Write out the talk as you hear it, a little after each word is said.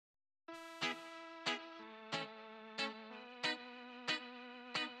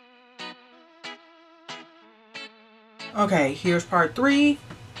Okay, here's part 3.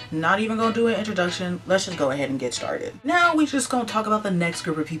 Not even gonna do an introduction. Let's just go ahead and get started. Now we just gonna talk about the next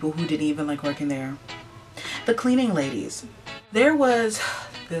group of people who didn't even like working there. The cleaning ladies. There was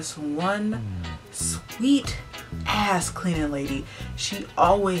this one sweet ass cleaning lady. She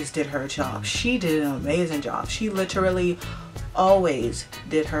always did her job. She did an amazing job. She literally always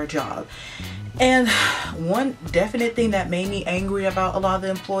did her job. And one definite thing that made me angry about a lot of the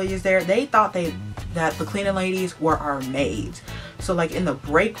employees there, they thought that the cleaning ladies were our maids. So like in the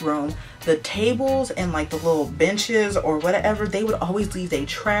break room, the tables and like the little benches or whatever, they would always leave their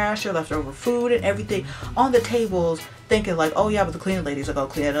trash or leftover food and everything on the tables, thinking like, oh yeah, but the cleaning ladies are gonna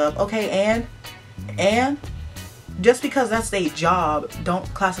clean it up. Okay, and just because that's their job, don't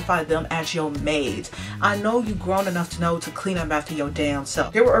classify them as your maids. I know you grown enough to know to clean up after your damn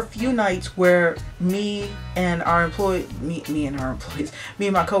self. There were a few nights where me and my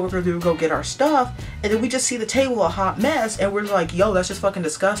coworkers, we would go get our stuff, and then we just see the table a hot mess, and we're like, yo, that's just fucking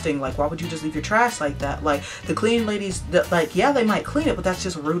disgusting. Like, why would you just leave your trash like that? Like, the cleaning ladies, like, yeah, they might clean it, but that's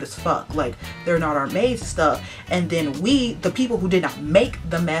just rude as fuck. Like, they're not our maids and stuff. And then we, the people who did not make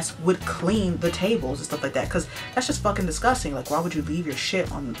the mess, would clean the tables and stuff like that, because that's just fucking disgusting. Like, why would you leave your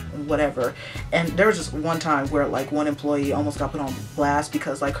shit on whatever? And there was just one time where like one employee almost got put on blast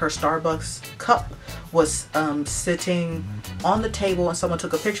because like her Starbucks cup was sitting on the table, and someone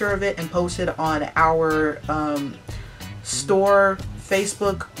took a picture of it and posted on our store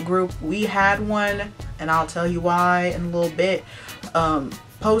Facebook group. We had one, and I'll tell you why in a little bit.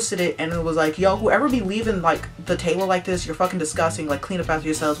 Posted it, and it was like, yo, whoever be leaving like the table like this, you're fucking disgusting. Like, clean up after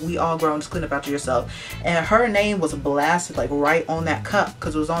yourselves. We all grown, just clean up after yourself. And her name was blasted like right on that cup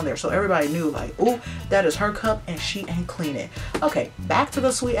because it was on there, so everybody knew like, ooh, that is her cup and she ain't clean it. Okay, back to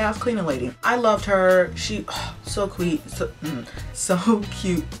the sweet ass cleaning lady. I loved her. She so cute, so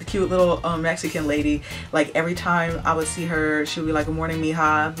cute, the cute little Mexican lady. Like, every time I would see her, she would be like, good morning, mija.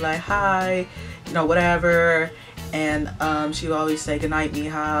 I'd be like, hi, you know, whatever. And she would always say, good night,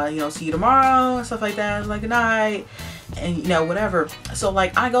 mija, you know, see you tomorrow and stuff like that. Like, good night, and you know, whatever. So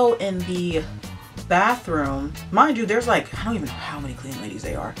like, I go in the bathroom, mind you, there's like, I don't even know how many cleaning ladies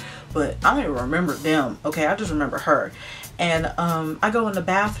they are, but I don't even remember them. Okay, I just remember her. And I go in the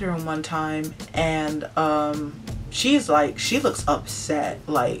bathroom one time, and she's like, she looks upset,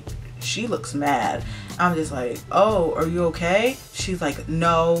 like she looks mad. I'm just like, oh, are you okay? She's like,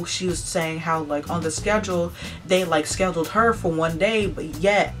 no. She was saying how like on the schedule, they like scheduled her for one day, but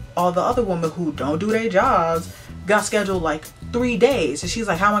yet all the other women who don't do their jobs got scheduled like 3 days. And she's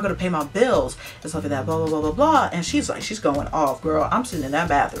like, how am I going to pay my bills and stuff like that, blah, blah, blah, blah, blah. And she's like, she's going off, girl. I'm sitting in that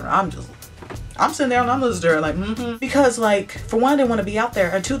bathroom. I'm sitting there and I'm listening to her like, because like, for one, they want to be out there,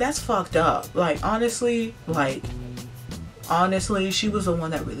 and two, that's fucked up. Like, honestly, she was the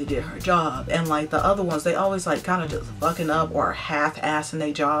one that really did her job. And like the other ones, they always like kind of just fucking up or half-assing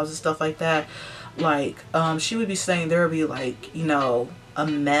their jobs and stuff like that. Like she would be saying there would be like, you know, a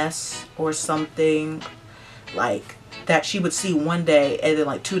mess or something like that she would see one day, and then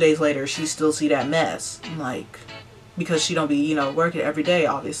like 2 days later she still see that mess. Like, because she don't be, you know, working every day,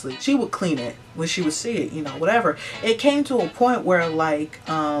 obviously. She would clean it when she would see it, you know, whatever. It came to a point where like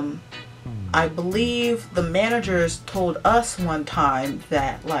I believe the managers told us one time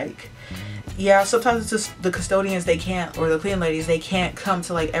that like, yeah, sometimes it's just the custodians, they can't, or the cleaning ladies, they can't come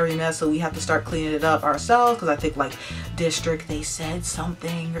to like every mess, so we have to start cleaning it up ourselves. Because I think like district, they said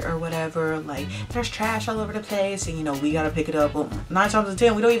something or whatever, like there's trash all over the place, and you know, we gotta pick it up. Well, 9 times out of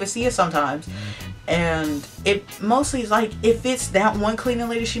 10 we don't even see it sometimes. And it mostly is like, if it's that one cleaning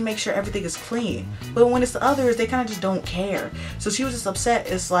lady, she makes sure everything is clean. But when it's the others, they kind of just don't care. So she was just upset.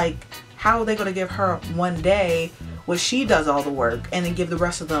 It's like, how are they going to give her one day where she does all the work, and then give the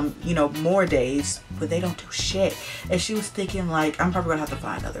rest of them, you know, more days, but they don't do shit? And she was thinking like, I'm probably going to have to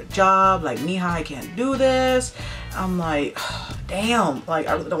find another job. Like, mija, I can't do this. I'm like, damn, like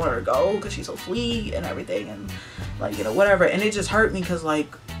I really don't want her to go because she's so sweet and everything, and like, you know, whatever. And it just hurt me because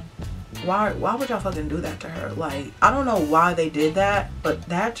like, why would y'all fucking do that to her? Like, I don't know why they did that, but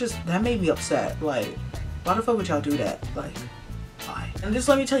that made me upset. Like, why the fuck would y'all do that? Like, why? And just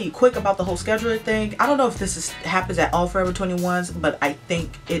let me tell you quick about the whole scheduler thing. I don't know if this happens at all Forever 21s, but I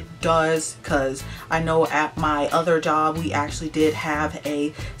think it does, because I know at my other job we actually did have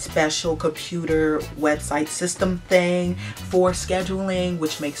a special computer website system thing for scheduling,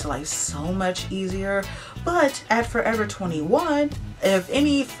 which makes life so much easier. But at Forever 21, if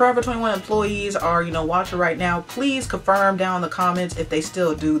any Forever 21 employees are, you know, watching right now, please confirm down in the comments if they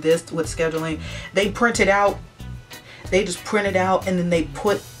still do this with scheduling. They print it out. They just print it out, and then they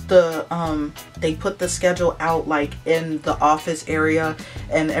put the schedule out like in the office area,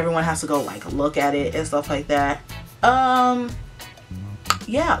 and everyone has to go like look at it and stuff like that.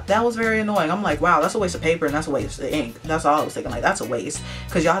 Yeah, that was very annoying. I'm like, wow, that's a waste of paper and that's a waste of ink. That's all I was thinking, like, that's a waste,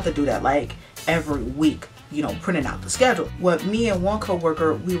 because y'all have to do that like every week, you know, printing out the schedule. What me and one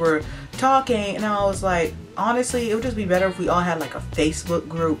coworker, we were talking, and I was like, honestly, it would just be better if we all had like a Facebook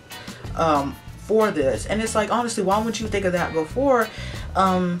group for this. And it's like, honestly, why wouldn't you think of that before?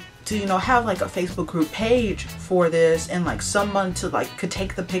 To, you know, have like a Facebook group page for this, and like someone to like could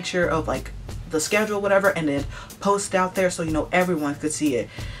take the picture of like the schedule, whatever, and then post out there so, you know, everyone could see it.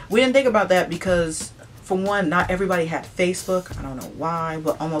 We didn't think about that because, for one, not everybody had Facebook. I don't know why,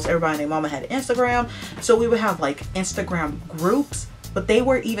 but almost everybody and their mama had Instagram. So we would have like Instagram groups, but they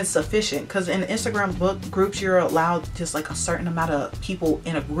were even sufficient, because in Instagram groups you're allowed just like a certain amount of people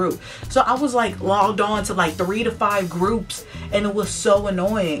in a group. So I was like logged on to like 3 to 5 groups, and it was so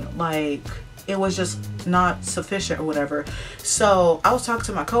annoying. Like, it was just not sufficient or whatever. So I was talking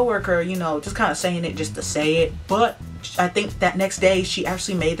to my coworker, you know, just kind of saying it just to say it, but I think that next day she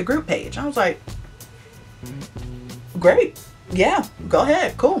actually made the group page. I was like, great, yeah, go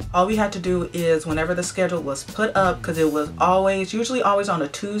ahead, cool. All we had to do is, whenever the schedule was put up, because it was usually always on a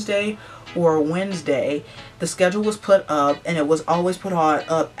Tuesday or a Wednesday, the schedule was put up, and it was always put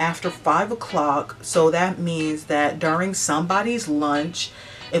up after 5 o'clock. So that means that during somebody's lunch,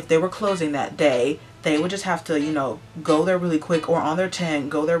 if they were closing that day, they would just have to, you know, go there really quick, or on their 10,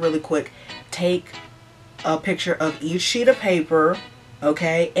 go there really quick, take a picture of each sheet of paper,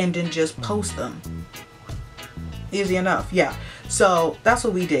 okay, and then just post them. Easy enough, yeah. So that's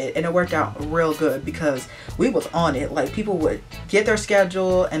what we did, and it worked out real good because we was on it. Like, people would get their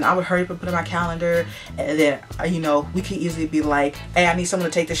schedule, and I would hurry up and put it in my calendar, and then, you know, we could easily be like, hey, I need someone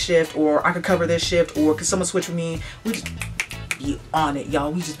to take this shift, or I could cover this shift, or could someone switch with me? We just be on it,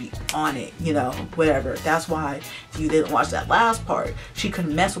 y'all. We just be on it, you know, whatever. That's why, if you didn't watch that last part, she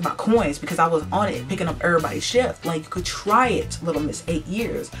couldn't mess with my coins, because I was on it picking up everybody's shift. Like, you could try it, Little Miss 8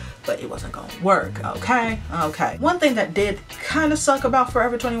 years, but it wasn't gonna work. Okay. One thing that did kind of suck about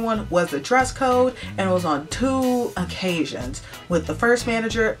Forever 21 was the dress code, and it was on 2 occasions, with the first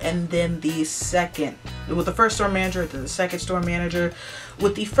manager and then the second, with the first store manager, then the second store manager.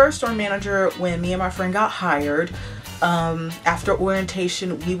 With the first store manager, when me and my friend got hired, after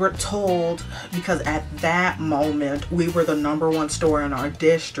orientation, we were told, because at that moment we were the #1 store in our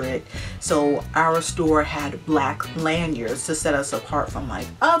district, so our store had black lanyards to set us apart from like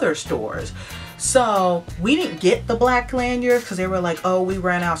other stores. So we didn't get the black lanyards because they were like, oh, we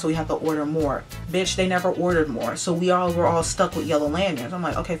ran out, so we have to order more. Bitch, they never ordered more, so we all were all stuck with yellow lanyards. I'm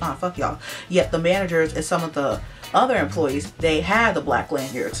like, okay, fine, fuck y'all. Yet the managers and some of the other employees, they had the black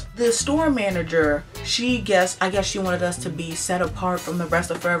lanyards. The store manager, I guess she wanted us to be set apart from the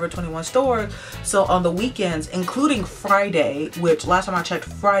rest of Forever 21 stores. So on the weekends, including Friday, which last time I checked,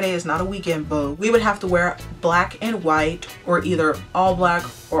 Friday is not a weekend, but we would have to wear black and white, or either all black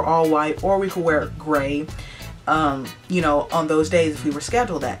or all white, or we could wear gray, you know, on those days if we were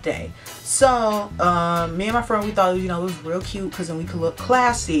scheduled that day. So me and my friend, we thought, you know, it was real cute because then we could look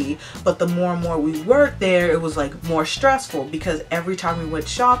classy. But the more and more we worked there, it was like more stressful, because every time we went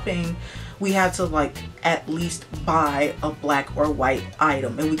shopping, we had to like at least buy a black or white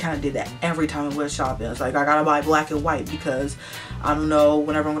item, and we kind of did that every time we went shopping. It's like, I gotta buy black and white because I don't know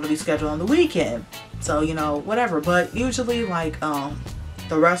whenever I'm gonna be scheduled on the weekend, so, you know, whatever. But usually, like,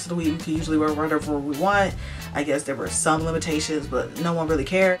 the rest of the week we could usually wear whatever we want. I guess there were some limitations, but no one really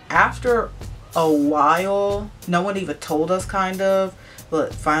cared. After a while, no one even told us, kind of,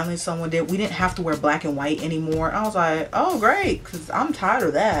 but finally someone did. We didn't have to wear black and white anymore. I was like, oh great, because I'm tired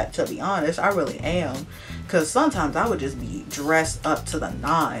of that, to be honest. I really am. Because sometimes I would just be dressed up to the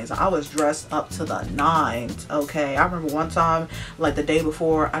nines. I was dressed up to the nines, okay? I remember one time, like the day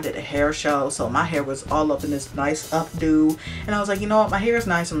before, I did a hair show, so my hair was all up in this nice updo, and I was like, you know what, my hair is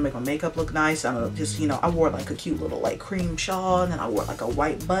nice, I'm gonna make my makeup look nice. I'm gonna just, you know, I wore like a cute little like cream shawl, and then I wore like a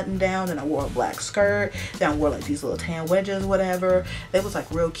white button down, and I wore a black skirt, then I wore like these little tan wedges, whatever. It was like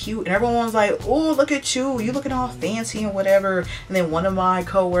real cute, and everyone was like, oh, look at you looking all fancy and whatever. And then one of my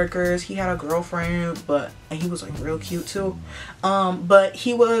co-workers, he had a girlfriend, and he was like real cute too, but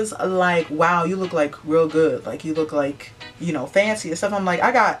he was like, wow, you look like real good, like you look like, you know, fancy and stuff. I'm like,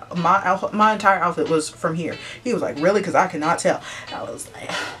 I got my entire outfit was from here. He was like, really? Because I cannot tell. I was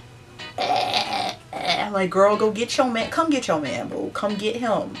like, girl, go get your man. Come get your man, boo. Come get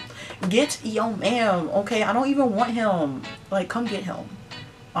him. Get your man, okay? I don't even want him. Like, come get him.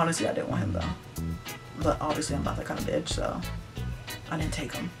 Honestly, I didn't want him though, but obviously I'm not that kind of bitch, so I didn't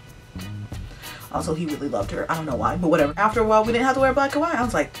take him. Also, he really loved her. I don't know why, but whatever. After a while, we didn't have to wear black and white. I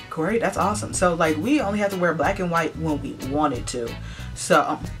was like, great, that's awesome. So, like, we only had to wear black and white when we wanted to.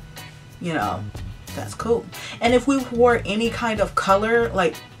 So, you know, that's cool. And if we wore any kind of color,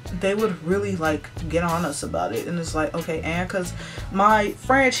 like, they would really like get on us about it. And it's like, okay, and because my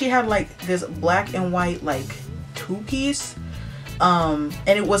friend, she had like this black and white like two-piece, and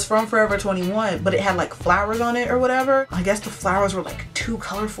it was from Forever 21, but it had like flowers on it or whatever. I guess the flowers were like too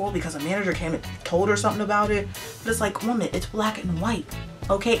colorful because a manager came and told her something about it. But it's like, woman, it's black and white,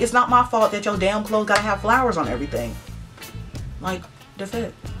 okay? It's not my fault that your damn clothes gotta have flowers on everything. Like, that's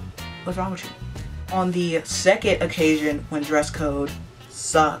it. What's wrong with you? On the second occasion when dress code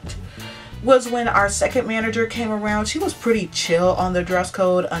sucked was when our second manager came around. She was pretty chill on the dress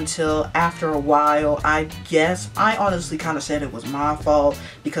code until after a while. I guess I honestly kind of said it was my fault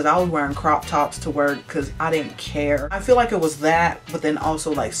because I was wearing crop tops to work because I didn't care. I feel like it was that, but then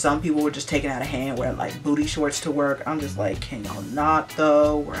also like some people were just taking out of hand wearing like booty shorts to work. I'm just like, can y'all not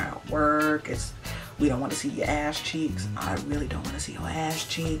though? We're at work. We don't want to see your ass cheeks. I really don't want to see your ass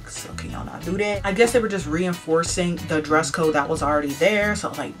cheeks. So can y'all not do that? I guess they were just reinforcing the dress code that was already there. So I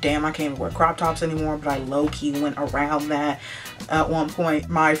was like, damn, I can't wear crop tops anymore. But I low-key went around that at one point.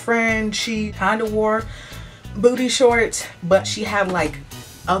 My friend, she kind of wore booty shorts, but she had like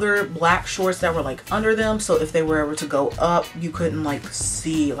other black shorts that were like under them. So if they were ever to go up, you couldn't like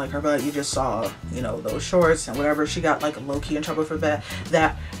see like her butt. You just saw, you know, those shorts and whatever. She got like low-key in trouble for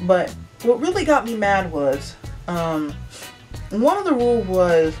that. But what really got me mad was, one of the rules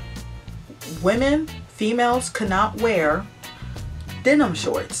was females could not wear denim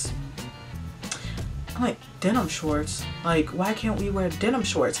shorts. I'm like, denim shorts? Like, why can't we wear denim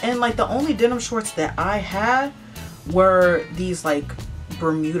shorts? And like the only denim shorts that I had were these like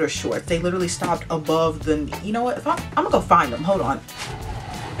Bermuda shorts. They literally stopped above the knee. You know what? I'm gonna go find them. Hold on.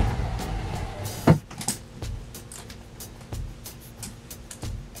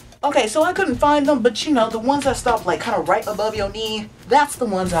 Okay, so I couldn't find them, but you know, the ones that stop like kind of right above your knee, that's the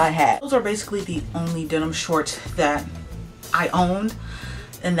ones I had. Those are basically the only denim shorts that I owned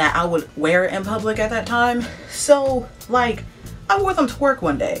and that I would wear in public at that time. So like, I wore them to work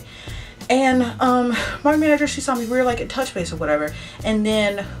one day. And my manager, she saw me, we were like at touch base or whatever. And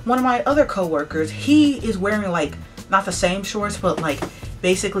then one of my other coworkers, he is wearing like, not the same shorts, but like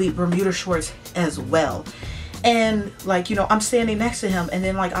basically Bermuda shorts as well. And like, you know, I'm standing next to him, and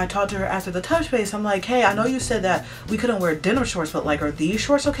then like I talked to her after the touch base. I'm like, hey, I know you said that we couldn't wear denim shorts, but like, are these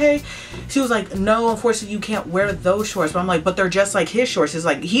shorts okay? She was like, no, unfortunately you can't wear those shorts. But I'm like, but they're just like his shorts. It's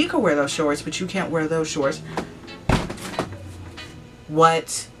like, he could wear those shorts, but you can't wear those shorts.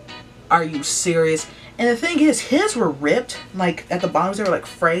 What? Are you serious? And the thing is, his were ripped, like at the bottoms they were like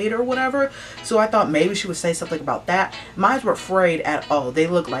frayed or whatever. So I thought maybe she would say something about that. Mine were frayed at all. They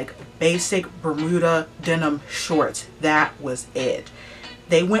look like basic Bermuda denim shorts. That was it.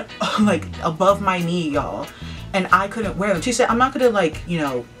 They went like above my knee, y'all, and I couldn't wear them. She said, I'm not gonna like, you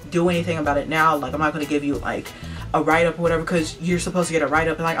know, do anything about it now. Like, I'm not gonna give you like a write-up or whatever, because you're supposed to get a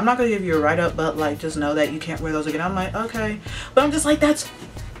write-up. And like, I'm not gonna give you a write-up, but like, just know that you can't wear those again. I'm like, okay. But I'm just like, that's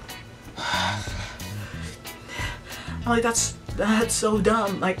that's so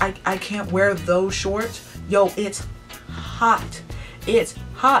dumb. Like, I can't wear those shorts. Yo, it's hot. It's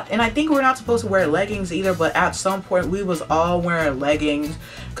hot. And I think we're not supposed to wear leggings either, but at some point we was all wearing leggings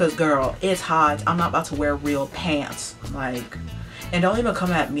because girl, it's hot. I'm not about to wear real pants. Like, and don't even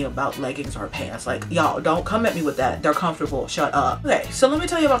come at me about leggings or pants. Like, y'all, don't come at me with that. They're comfortable. Shut up. Okay, so let me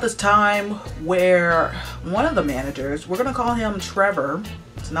tell you about this time where one of the managers, we're gonna call him Trevor.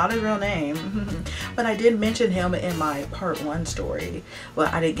 It's not his real name, but I did mention him in my part 1 story,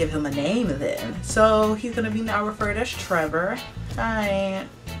 but I didn't give him a name then. So he's gonna be now referred as Trevor. Hi.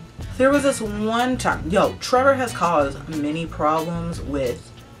 There was this one time, yo, Trevor has caused many problems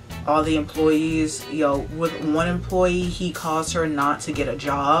with all the employees. Yo, with one employee, he caused her not to get a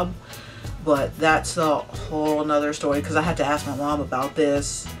job, but that's a whole nother story because I had to ask my mom about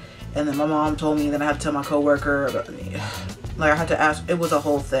this, and then my mom told me, then I had to tell my coworker. Like, I had to ask, it was a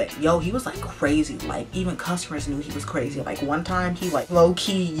whole thing. Yo, he was like crazy. Like, even customers knew he was crazy. Like, one time he like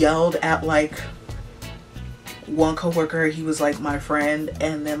low-key yelled at like one coworker. He was like my friend,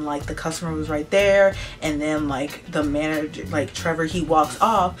 and then like the customer was right there, and then like the manager, like Trevor, he walks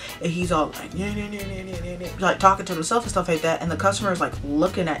off and he's all like like talking to himself and stuff like that, and the customer is like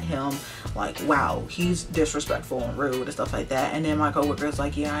looking at him like, wow, he's disrespectful and rude and stuff like that. And then my coworker is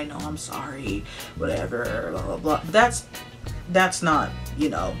like, yeah, I know, I'm sorry, whatever, blah blah blah. But that's not, you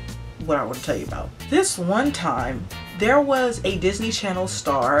know, what I want to tell you about. This one time there was a Disney Channel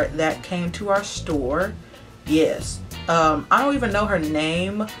star that came to our store. Yes, I don't even know her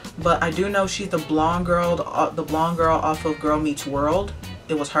name, but I do know she's the blonde girl off of Girl Meets World.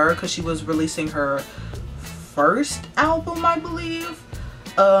 It was her because she was releasing her first album, I believe.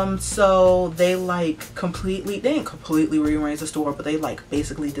 So they like they didn't completely rearrange the store, but they like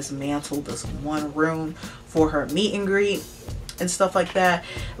basically dismantled this one room for her meet and greet and stuff like that.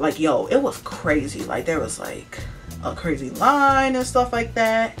 Like, yo, it was crazy. Like, there was like a crazy line and stuff like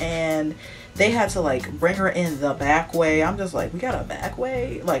that, and they had to like bring her in the back way. I'm just like, we got a back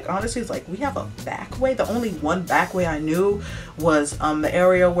way? Like, honestly, it's like, we have a back way? The only one back way I knew was the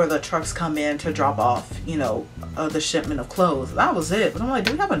area where the trucks come in to drop off, you know, the shipment of clothes. That was it. But I'm like,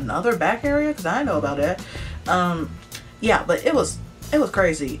 do we have another back area? Because I know about it. Yeah, but it was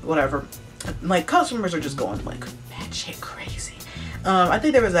crazy. Whatever. Like, customers are just going like batshit crazy. I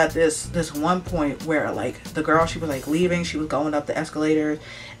think there was at this one point where like the girl, she was like leaving, she was going up the escalator,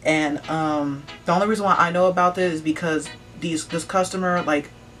 and the only reason why I know about this is because this customer, like,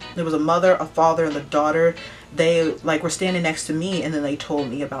 there was a mother, a father, and the daughter. They like were standing next to me, and then they told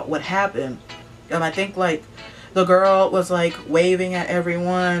me about what happened. And I think like the girl was like waving at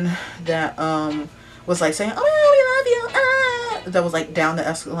everyone that was like saying, "Oh, we love you," that was like down the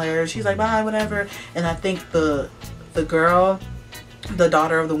escalator. She's like, "Bye," whatever. And I think the girl, the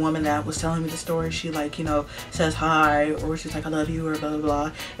daughter of the woman that was telling me the story, she like, you know, says hi, or she's like, "I love you," or blah blah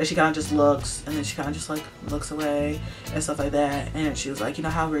blah, and she kind of just looks, and then she kind of just like looks away and stuff like that. And she was like, you know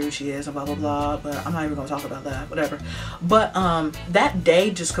how rude she is and blah blah blah, but I'm not even gonna talk about that, whatever. But that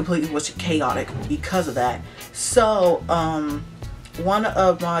day just completely was chaotic because of that. So one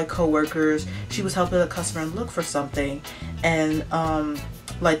of my co-workers, she was helping a customer look for something, and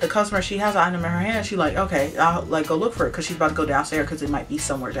like the customer, she has an item in her hand. She like, okay, I'll like go look for it, because she's about to go downstairs, because it might be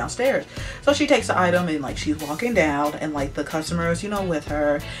somewhere downstairs. So she takes the item, and like she's walking down, and like the customer is, you know, with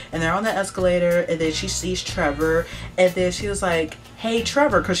her, and they're on the escalator, and then she sees Trevor, and then she was like, "Hey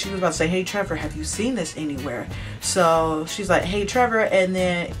Trevor," because she was about to say, "Hey Trevor, have you seen this anywhere?" So she's like, "Hey Trevor," and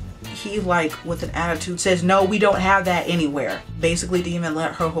then he like with an attitude says, "No, we don't have that anywhere." Basically didn't even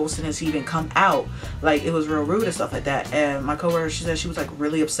let her hostess even come out. Like, it was real rude and stuff like that. And my coworker, she said she was like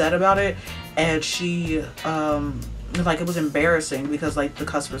really upset about it, and she like, it was embarrassing because like the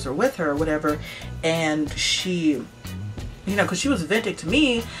customers are with her or whatever, and she, you know, because she was venting to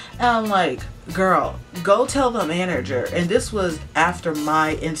me, and I'm like, girl, go tell the manager. And this was after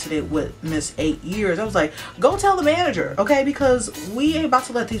my incident with Miss 8 Years. I was like, go tell the manager, okay? Because we ain't about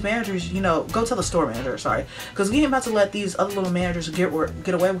to let these managers, you know, go tell the store manager, sorry, because we ain't about to let these other little managers get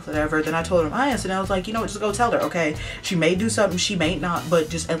away with whatever. Then I told her my incident. I was like, you know what, just go tell her, okay? She may do something, she may not, but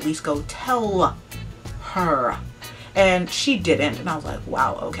just at least go tell her. And she didn't, and I was like,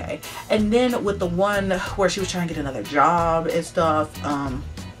 wow, okay. And then with the one where she was trying to get another job and stuff,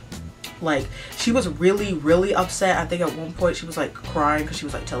 like, she was really upset. I think at one point she was like crying because she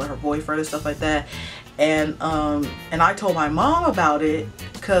was like telling her boyfriend and stuff like that. And I told my mom about it,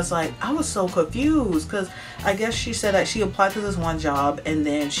 because like I was so confused, because I guess she said that she applied to this one job, and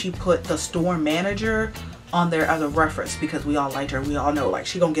then she put the store manager on there as a reference because we all liked her. We all know like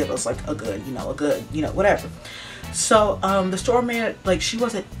she gonna give us like a good, you know, whatever. So the store man, like, she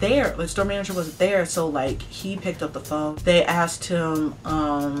wasn't there, the store manager wasn't there, so like he picked up the phone. They asked him,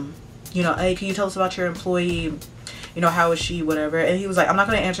 you know, "Hey, can you tell us about your employee, you know, how is she, whatever?" And he was like, "I'm not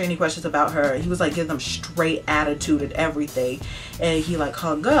going to answer any questions about her." He was like giving them straight attitude and everything, and he like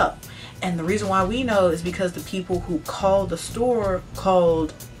hung up. And the reason why we know is because the people who called the store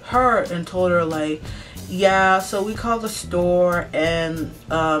called her and told her like, "Yeah, so we called the store, and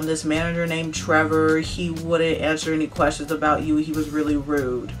this manager named Trevor, he wouldn't answer any questions about you. He was really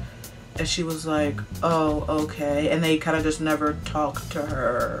rude." And she was like, "Oh, okay." And they kind of just never talked to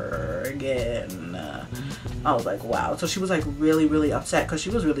her again. I was like, wow. So she was like really upset, because she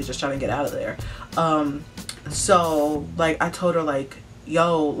was really just trying to get out of there. So like I told her like,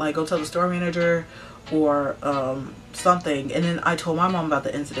 "Yo, like go tell the store manager or something." And then I told my mom about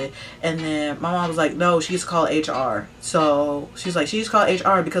the incident, and then my mom was like, "No, she's called HR." So she's like, she's called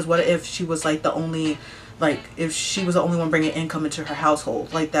HR because what if she was like the only, like if she was the only one bringing income into her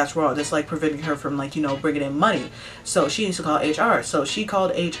household? Like, that's wrong. That's like preventing her from like, you know, bringing in money. So she needs to call HR. So she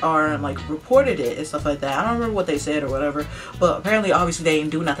called HR and like reported it and stuff like that. I don't remember what they said or whatever, but apparently obviously they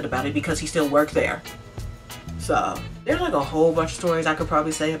didn't do nothing about it because he still worked there. So there's like a whole bunch of stories I could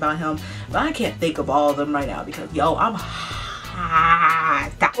probably say about him, but I can't think of all of them right now because, yo, I'm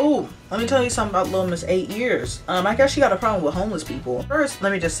hot. Ooh, let me tell you something about little Miss 8 Years. I guess she got a problem with homeless people. First,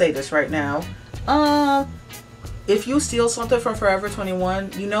 let me just say this right now. If you steal something from Forever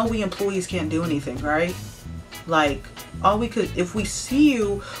 21, you know we employees can't do anything, right? Like, all we could, if we see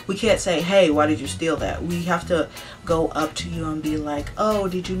you, we can't say, hey, why did you steal that? We have to go up to you and be like, oh,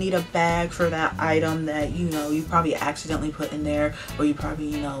 did you need a bag for that item that, you know, you probably accidentally put in there, or you probably,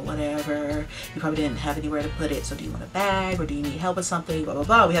 you know, whatever, you probably didn't have anywhere to put it, so do you want a bag, or do you need help with something, blah blah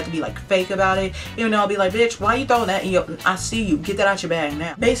blah. We have to be like fake about it, even though I'll be like, bitch, why you throwing that in your, I see you, get that out your bag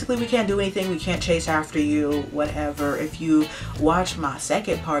now. Basically, we can't do anything, we can't chase after you, whatever. If you watch my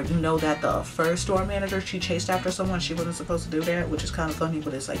second part, you know that the first store manager, she chased after someone, she wasn't supposed to do that, which is kind of funny,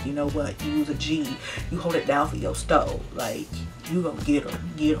 but it's like, you know what, you use a G, you hold it down for your stove, like, you gonna get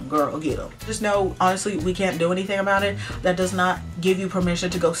them, girl, get them. Just know, honestly, we can't do anything about it. That does not give you permission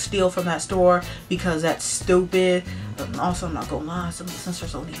to go steal from that store, because that's stupid. And also, I'm not gonna lie, some of the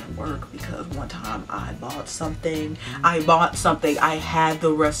sensors don't even work, because one time I bought something, I had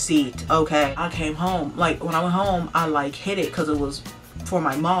the receipt, okay? I came home, like, when I went home, I like hid it because it was for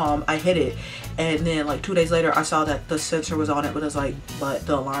my mom. I hid it, and then like 2 days later I saw that the sensor was on it, but it's like, but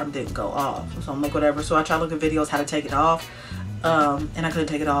the alarm didn't go off. So I'm like, whatever. So I tried looking at videos how to take it off, and I couldn't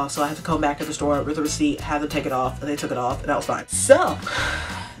take it off, so I had to come back to the store with the receipt, had to take it off, and they took it off, and that was fine. So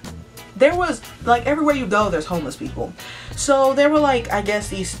there was, like, everywhere you go there's homeless people. So there were, like, I guess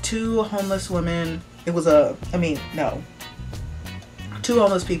these two homeless women. It was a, I mean, no, two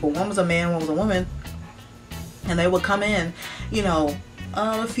homeless people. One was a man, one was a woman, and they would come in, you know,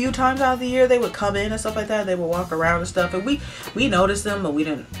 a few times out of the year. They would come in and stuff like that. They would walk around and stuff, and we noticed them, but we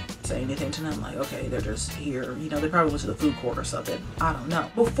didn't say anything to them. Like, okay, they're just here, you know, they probably went to the food court or something, I don't know.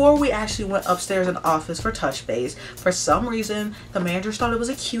 Before we actually went upstairs in the office for touch base, for some reason the managers thought it was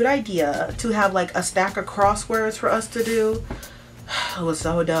a cute idea to have like a stack of crosswords for us to do. It was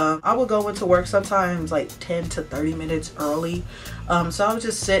so dumb. I would go into work sometimes like 10 to 30 minutes early. So I was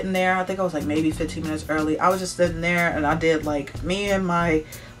just sitting there. I think I was like maybe 15 minutes early. I was just sitting there, and I did, like, me and one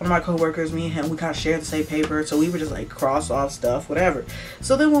of my coworkers, me and him, we kind of shared the same paper, so we would just like cross off stuff, whatever.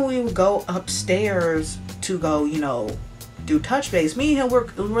 So then when we would go upstairs to go, you know, do touch base, me and him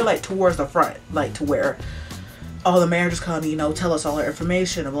we're like towards the front, like to where all the managers come, you know, tell us all our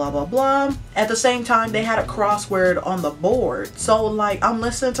information and blah blah blah. At the same time, they had a crossword on the board, so like I'm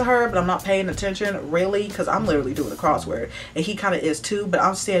listening to her, but I'm not paying attention really, because I'm literally doing the crossword, and he kind of is too, but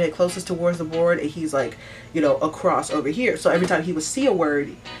I'm standing closest towards the board, and he's like, you know, across over here. So every time he would see a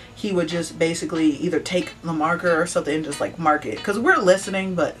word, he would just basically either take the marker or something and just like mark it, because we're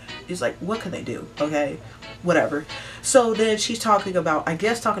listening, but he's like, what can they do? Okay, whatever. So then she's talking about, I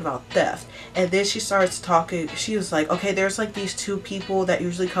guess talking about theft, and then she starts talking, she was like, okay, there's like these two people that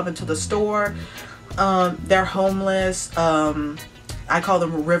usually come into the store, they're homeless, I call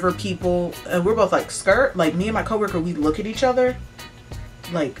them river people, and we're both like, skirt, like me and my coworker, we look at each other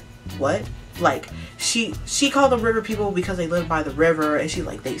like, what? Like, she called them river people because they live by the river, and she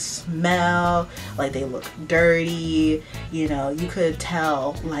like, they smell like, they look dirty, you know, you could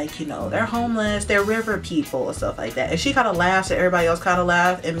tell, like, you know, they're homeless, they're river people and stuff like that. And she kind of laughs, and everybody else kind of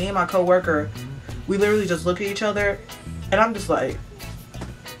laughed, and me and my coworker, we literally just look at each other, and I'm just like,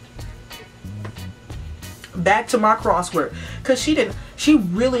 back to my crossword, because she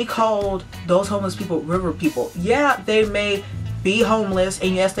really called those homeless people river people. Yeah, they may be homeless,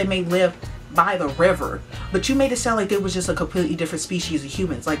 and yes, they may live by the river, but you made it sound like they was just a completely different species of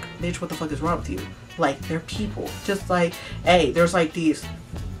humans. Like, bitch, what the fuck is wrong with you? Like, they're people. Just like, hey, there's like these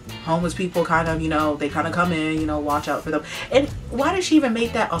homeless people, kind of, you know, they kind of come in, you know, watch out for them. And why did she even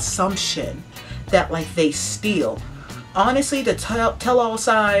make that assumption that like they steal? Honestly, the tell-all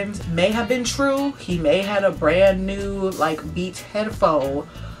signs may have been true. He may had a brand new like Beats headphone.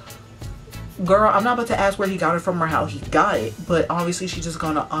 Girl, I'm not about to ask where he got it from or how he got it, but obviously she's just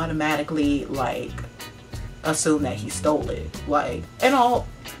gonna automatically like assume that he stole it. Like, and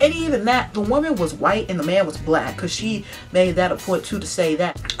even that, the woman was white and the man was black, because she made that a point too to say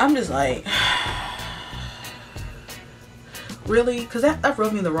that. I'm just like, really? Because that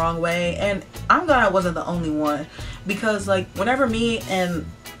rubbed me the wrong way, and I'm glad I wasn't the only one, because like whenever me and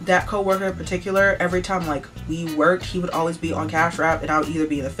that coworker in particular, every time like we worked, he would always be on Cash Wrap, and I would either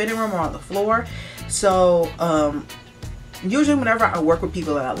be in the fitting room or on the floor. So usually whenever I work with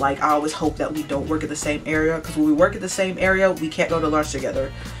people that I like, I always hope that we don't work at the same area, because when we work at the same area, we can't go to lunch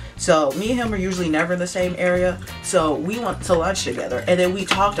together. So me and him are usually never in the same area, so we went to lunch together, and then we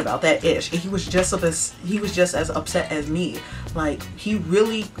talked about that ish, and he was just as upset as me. Like, he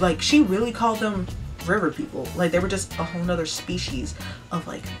really, like, she really called them river people. Like, they were just a whole nother species of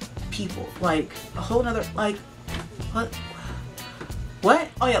like people, like a whole nother, like, what?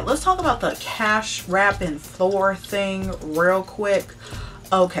 Oh yeah, let's talk about the Cash Wrap and floor thing real quick.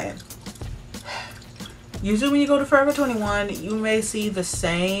 Okay, usually when you go to Forever 21, you may see the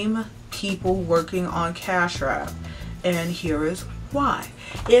same people working on Cash Wrap. And here is why.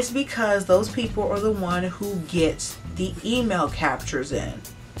 It's because those people are the one who gets the email captures in.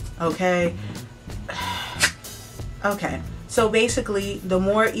 Okay? Okay. So basically, the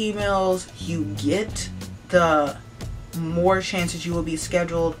more emails you get, the more chances you will be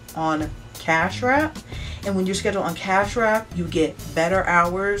scheduled on Cash Wrap. And when you're scheduled on Cash Wrap, you get better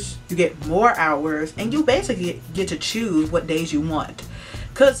hours, you get more hours, and you basically get to choose what days you want.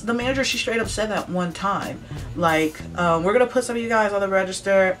 Because the manager, she straight up said that one time. Like, we're going to put some of you guys on the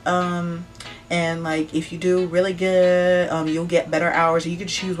register. And like, if you do really good, you'll get better hours. You can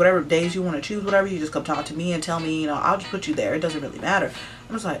choose whatever days you want to choose, whatever. You just come talk to me and tell me, you know, I'll just put you there. It doesn't really matter.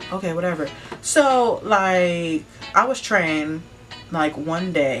 I was like, okay, whatever. So like, I was trained. Like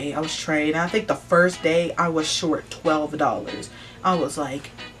one day I was trained. I think the first day I was short $12. I was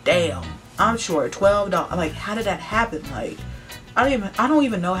like, damn, I'm short $12. Like, how did that happen? Like, I don't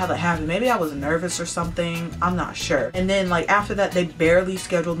even know how that happened. Maybe I was nervous or something. I'm not sure. And then like after that, they barely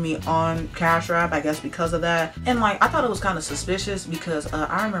scheduled me on Cash Wrap, I guess because of that. And like, I thought it was kind of suspicious because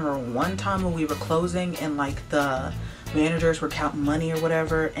I remember one time when we were closing and like the managers were counting money or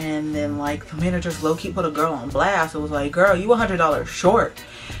whatever, and then like the managers low-key put a girl on blast. It was like, girl, you $100 short.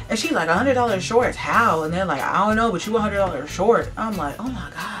 And she's like, $100 short? How? And they're like, I don't know, but you $100 short. I'm like, oh my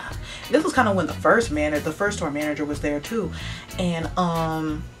God. This was kind of when the first store manager was there too. And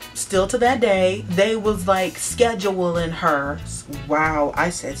still to that day, they was like scheduling her. Wow, I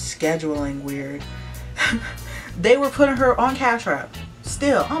said scheduling weird. They were putting her on Cash Wrap.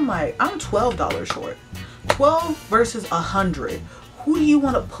 Still, I'm like, I'm $12 short. 12 versus 100. Who do you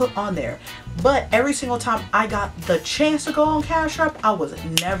want to put on there? But every single time I got the chance to go on Cash Wrap, I was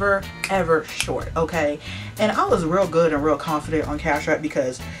never ever short, okay? And I was real good and real confident on Cash Wrap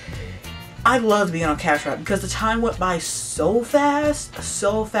because I loved being on Cash Wrap because the time went by so fast,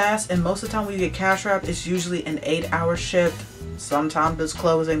 and most of the time when you get Cash Wrap, it's usually an 8-hour shift. Sometimes it's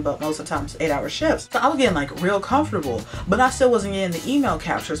closing, but most of the time it's 8-hour shifts. So I was getting like real comfortable, but I still wasn't getting the email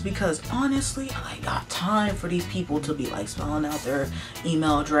captures because honestly, I got time for these people to be like spelling out their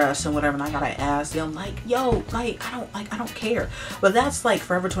email address and whatever, and I gotta ask them like, yo, like I don't care. But that's like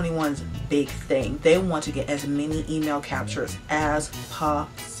Forever 21's big thing. They want to get as many email captures as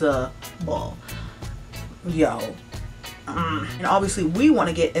possible. Yo. And obviously we want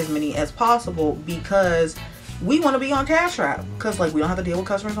to get as many as possible because we want to be on Cash Wrap, because like we don't have to deal with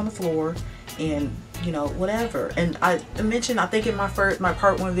customers on the floor and you know whatever. And I mentioned, I think in my part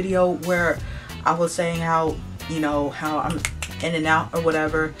 1 video where I was saying how, you know, how I'm in and out or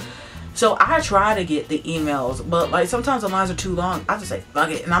whatever. So I try to get the emails, but like sometimes the lines are too long. I just like fuck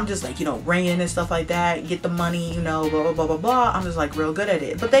it, and I'm just like, you know, ringing and stuff like that, get the money, you know, blah blah blah blah blah. I'm just like real good at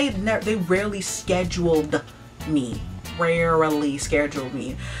it. But they rarely scheduled me.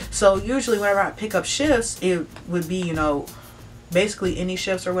 So usually whenever I pick up shifts, it would be, you know, basically any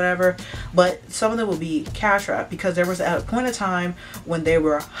shifts or whatever, but some of them would be Cash Wrap because there was at a point in time when they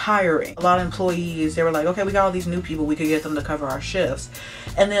were hiring a lot of employees. They were like, okay, we got all these new people, we could get them to cover our shifts.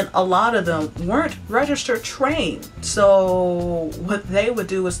 And then a lot of them weren't registered trained. So what they would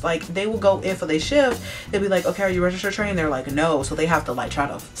do is like, they would go in for their shift, they'd be like, okay, are you registered trained? They're like, no. So they have to like try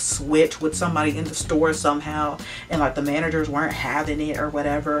to switch with somebody in the store somehow, and like the managers weren't having it or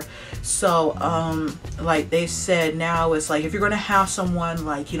whatever. So like they said, now it's like if you're gonna have someone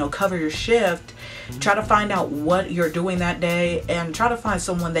like, you know, cover your shift, try to find out what you're doing that day and try to find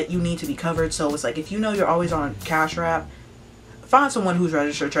someone that you need to be covered. So it's like, if you know you're always on Cash Wrap, find someone who's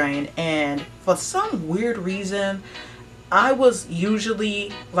registered trained. And for some weird reason, I was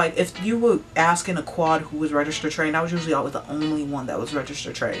usually like, if you were asking a quad who was registered trained, I was usually always the only one that was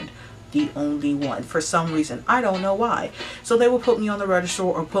registered trained. The only one, for some reason. I don't know why. So they would put me on the register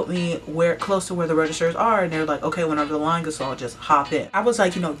or put me close to where the registers are, and they're like, okay, whenever the line gets on, just hop in. I was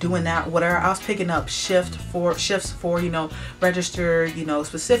like, you know, doing that, whatever. I was picking up shifts for, you know, register, you know,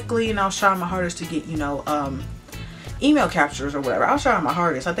 specifically, and I was trying my hardest to get, you know, email captures or whatever. I was trying my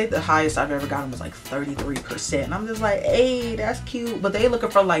hardest. I think the highest I've ever gotten was like 33%. And I'm just like, hey, that's cute. But they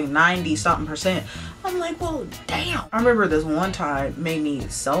looking for like 90-something%. I'm like, well, damn. I remember this one time made me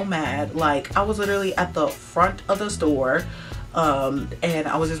so mad. Like, I was literally at the front of the store, and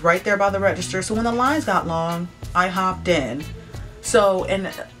I was just right there by the register. So when the lines got long, I hopped in. So,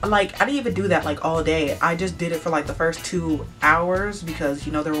 and like, I didn't even do that like all day. I just did it for like the first 2 hours because,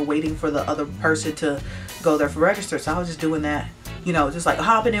 you know, they were waiting for the other person to go there for register. So I was just doing that, you know, just like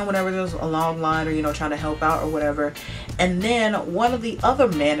hopping in whenever there was a long line or, you know, trying to help out or whatever. And then one of the other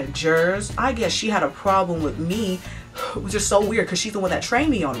managers, I guess she had a problem with me which is so weird because she's the one that trained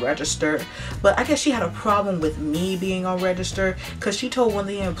me on Register. But I guess she had a problem with me being on Register because she told one of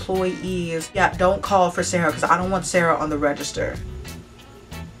the employees, yeah, don't call for Sarah because I don't want Sarah on the Register.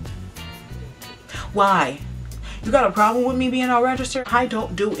 Why? You got a problem with me being on Register? I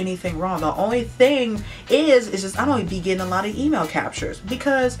don't do anything wrong. The only thing is just I don't be getting a lot of email captures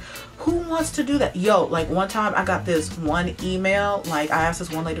because who wants to do that? Yo, like one time I got this one email, like I asked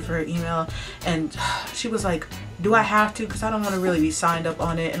this one lady for her email and she was like, do I have to? Because I don't want to really be signed up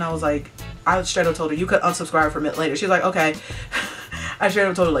on it. And I was like, I straight up told her, you could unsubscribe from it later. She's like, okay. I straight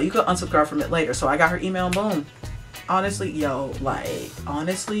up told her, like, you could unsubscribe from it later. So I got her email and boom. Honestly, yo, like,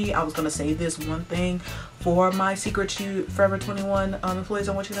 honestly, I was going to say this one thing for my secret to Forever 21 employees.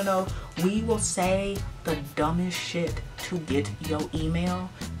 I want you to know, we will say the dumbest shit to get your email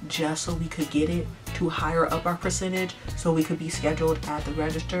just so we could get it to higher up our percentage so we could be scheduled at the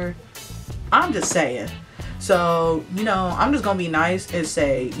Register. I'm just saying. So, you know, I'm just gonna be nice and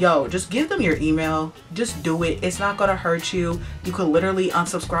say, yo, just give them your email. Just do it. It's not gonna hurt you. You could literally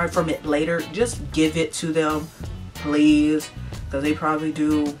unsubscribe from it later. Just give it to them, please, because they probably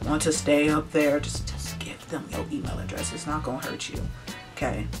do want to stay up there. Just give them your email address. It's not gonna hurt you.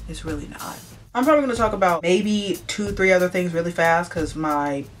 Okay, it's really not. I'm probably going to talk about maybe 2-3 other things really fast because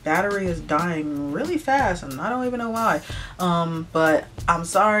my battery is dying really fast and I don't even know why. But I'm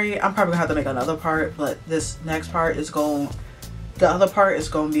sorry. I'm probably going to have to make another part, but this next part is the other part is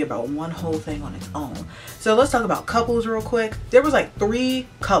going to be about one whole thing on its own. So let's talk about couples real quick. There was like 3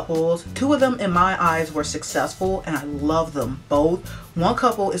 couples. 2 of them in my eyes were successful and I love them both. One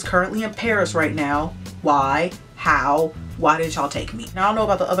couple is currently in Paris right now. Why? How? Why did y'all take me? Now I don't know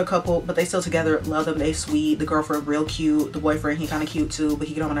about the other couple, but they still together. Love them. They sweet. The girlfriend real cute. The boyfriend, he kind of cute too, but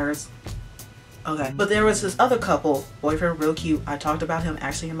he get on my nerves. Okay. But there was this other couple, boyfriend real cute. I talked about him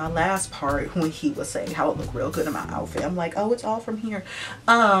actually in my last part when he was saying how it looked real good in my outfit. I'm like, oh, it's all from here.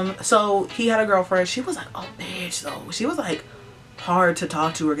 So he had a girlfriend. She was like a bitch though. She was like hard to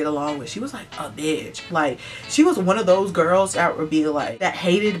talk to or get along with. She was like a bitch. Like she was one of those girls that would be like, that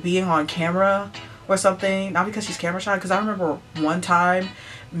hated being on camera or something. Not because she's camera shy, because I remember one time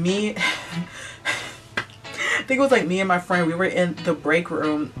me I think it was like me and my friend, we were in the break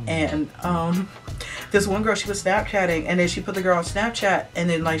room and this one girl, she was Snapchatting and then she put the girl on Snapchat and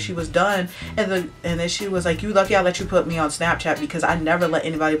then like she was done and then she was like, you lucky I let you put me on Snapchat because I never let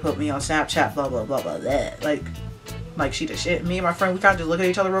anybody put me on Snapchat, blah blah blah blah that. Like she did shit. Me and my friend, we kind of just look at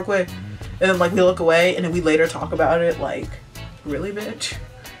each other real quick and then like we look away and then we later talk about it like, really bitch?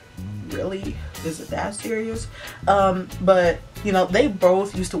 Really? Is it that serious? But you know, they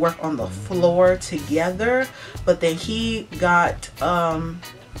both used to work on the floor together, but then he got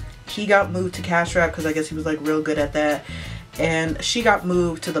moved to cash wrap because I guess he was like real good at that, and she got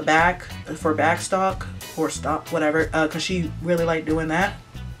moved to the back for backstock or stock, whatever, because she really liked doing that.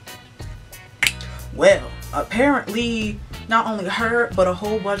 Well, apparently not only her but a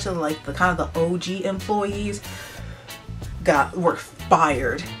whole bunch of like the kind of the OG employees were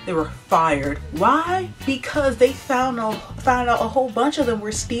fired. They were fired. Why? Because they found out a whole bunch of them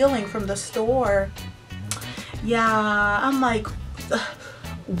were stealing from the store. Yeah, I'm like,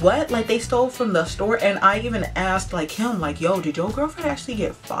 what? Like they stole from the store? And I even asked like him, like, yo, did your girlfriend actually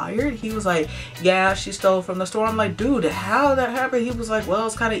get fired? He was like, yeah, she stole from the store. I'm like, dude, how did that happen? He was like, well,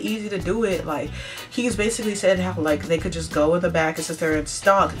 it's kind of easy to do it. Like he's basically said how like they could just go in the back and since they're in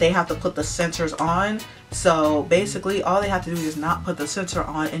stock, they have to put the sensors on. So basically all they have to do is not put the sensor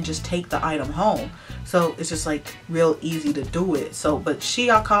on and just take the item home. So it's just like real easy to do it. So, but she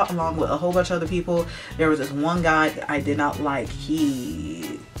got caught along with a whole bunch of other people. There was this one guy that I did not like.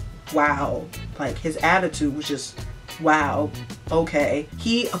 Wow, like his attitude was just, wow, okay.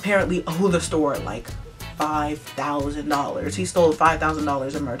 He apparently owed the store like $5,000. He stole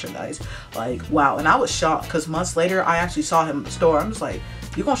 $5,000 in merchandise. Like, wow. And I was shocked because months later I actually saw him in the store. I'm just like,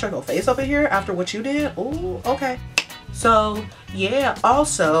 you gonna shut your face up in here after what you did? Oh, okay. So yeah,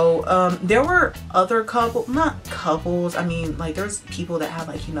 also there were other not couples, I mean like there's people that have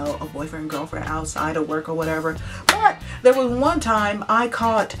like, you know, a boyfriend and girlfriend outside of work or whatever, but there was one time I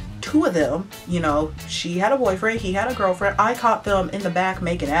caught 2 of them, you know, she had a boyfriend, he had a girlfriend. I caught them in the back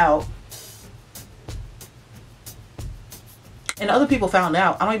making out. And other people found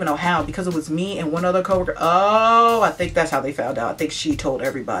out. I don't even know how, because it was me and one other coworker. Oh, I think that's how they found out. I think she told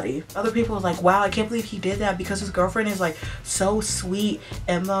everybody. Other people were like, wow, I can't believe he did that because his girlfriend is like so sweet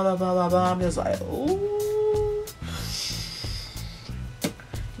and blah, blah, blah, blah, blah. I'm just like, ooh.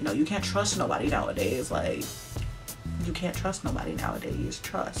 You know, you can't trust nobody nowadays. Like, You can't trust nobody nowadays.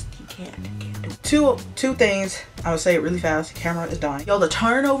 Trust. You can't do it. Two things. I would say it really fast. Camera is dying. Yo, the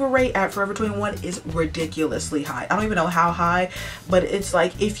turnover rate at Forever 21 is ridiculously high. I don't even know how high, but it's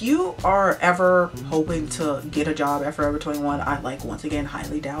like, if you are ever hoping to get a job at Forever 21, I like, once again,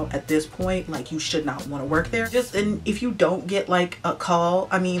 highly doubt at this point, like, you should not want to work there. Just, and if you don't get like a call,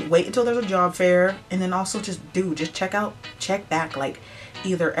 I mean, wait until there's a job fair, and then also just check back like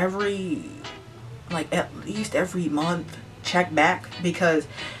either at least every month. Check back, because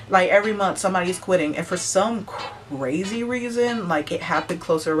like every month somebody's quitting, and for some crazy reason, like it happened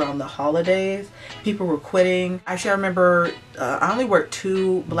closer around the holidays, people were quitting. Actually, I remember I only worked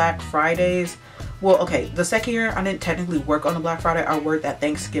 2 Black Fridays. Well, okay, the second year I didn't technically work on the Black Friday. I worked that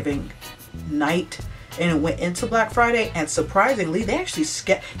Thanksgiving night, and it went into Black Friday, and surprisingly they actually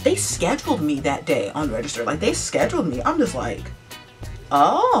scheduled me that day on register. Like, they scheduled me. I'm just like,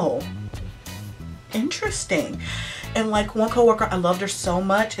 oh, interesting. And like one coworker, I loved her so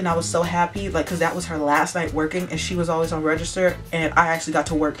much, and I was so happy, like, because that was her last night working, and she was always on register, and I actually got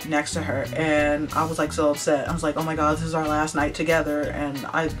to work next to her, and I was like so upset. I was like, oh my god, this is our last night together, and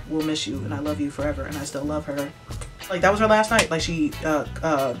I will miss you, and I love you forever, and I still love her. Like, that was her last night. Like, she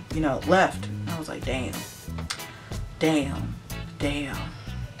you know, left. I was like, damn.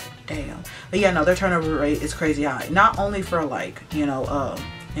 But yeah, no, their turnover rate is crazy high. Not only for like, you know,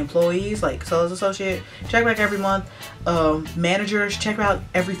 employees, like sales associate, check back every month. Managers, check out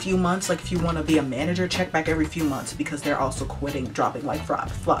every few months. Like, if you want to be a manager, check back every few months, because they're also quitting, dropping like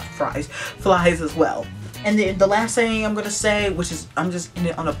flies as well. And then the last thing I'm gonna say, which is, I'm just in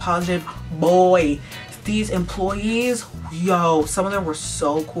it on a positive, boy, these employees, yo, some of them were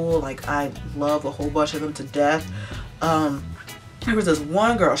so cool. Like, I love a whole bunch of them to death. There was this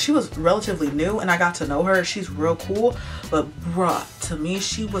one girl, she was relatively new, and I got to know her. She's real cool, but bruh, to me,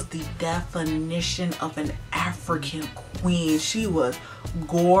 she was the definition of an African queen. She was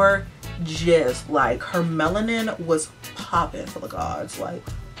gorgeous. Like, her melanin was popping for the gods. Like,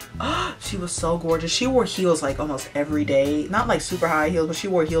 she was so gorgeous. She wore heels like almost every day. Not like super high heels, but she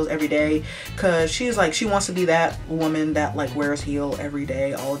wore heels every day, because she's like, she wants to be that woman that like wears heel every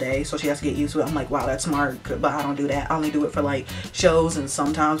day, all day, so she has to get used to it. I'm like, wow, that's smart, but I don't do that. I only do it for like shows and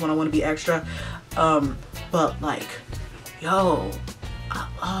sometimes when I want to be extra. But like, yo,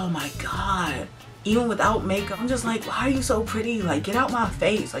 oh my god, even without makeup, I'm just like, why are you so pretty? Like, get out my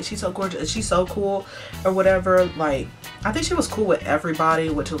face. Like, she's so gorgeous, she's so cool, or whatever. Like, I think she was cool with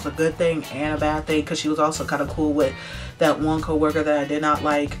everybody, which was a good thing and a bad thing, because she was also kind of cool with that one coworker that I did not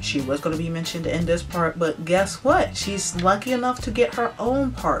like. She was going to be mentioned in this part, but guess what? She's lucky enough to get her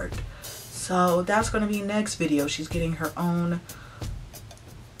own part. So that's going to be next video. She's getting her own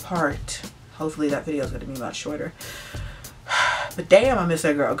part. Hopefully that video is going to be much shorter. But damn, I miss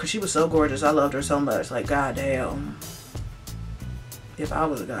that girl, because she was so gorgeous. I loved her so much. Like, god damn. If I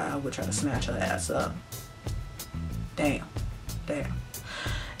was a guy, I would try to snatch her ass up. Damn.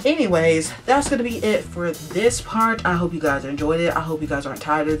 Anyways, that's gonna be it for this part. I hope you guys enjoyed it. I hope you guys aren't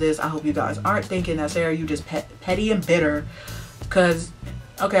tired of this. I hope you guys aren't thinking that Sarah, you just petty and bitter, because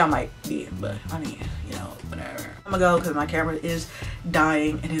okay, I might be, but I mean, you know, whatever. I'm gonna go because my camera is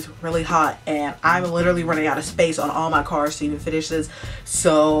dying and it's really hot, and I'm literally running out of space on all my cars to even finish this.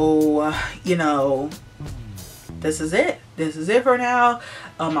 So you know, this is it for now.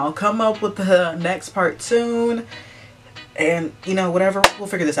 I'll come up with the next part soon, and you know, whatever, we'll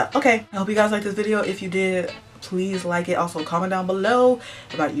figure this out. Okay, I hope you guys liked this video. If you did, please like it. Also comment down below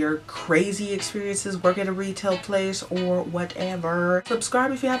about your crazy experiences working at a retail place or whatever.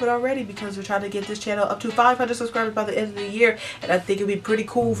 Subscribe if you haven't already, because we're trying to get this channel up to 500 subscribers by the end of the year, and I think it'd be pretty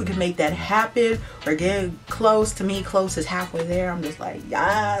cool if we could make that happen. We're getting close. To me, close is halfway there. I'm just like,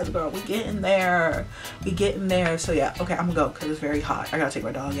 yes girl, we getting there, so yeah, okay, I'm gonna go because it's very hot. I gotta take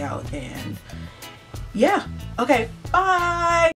my dog out, and yeah, okay, bye.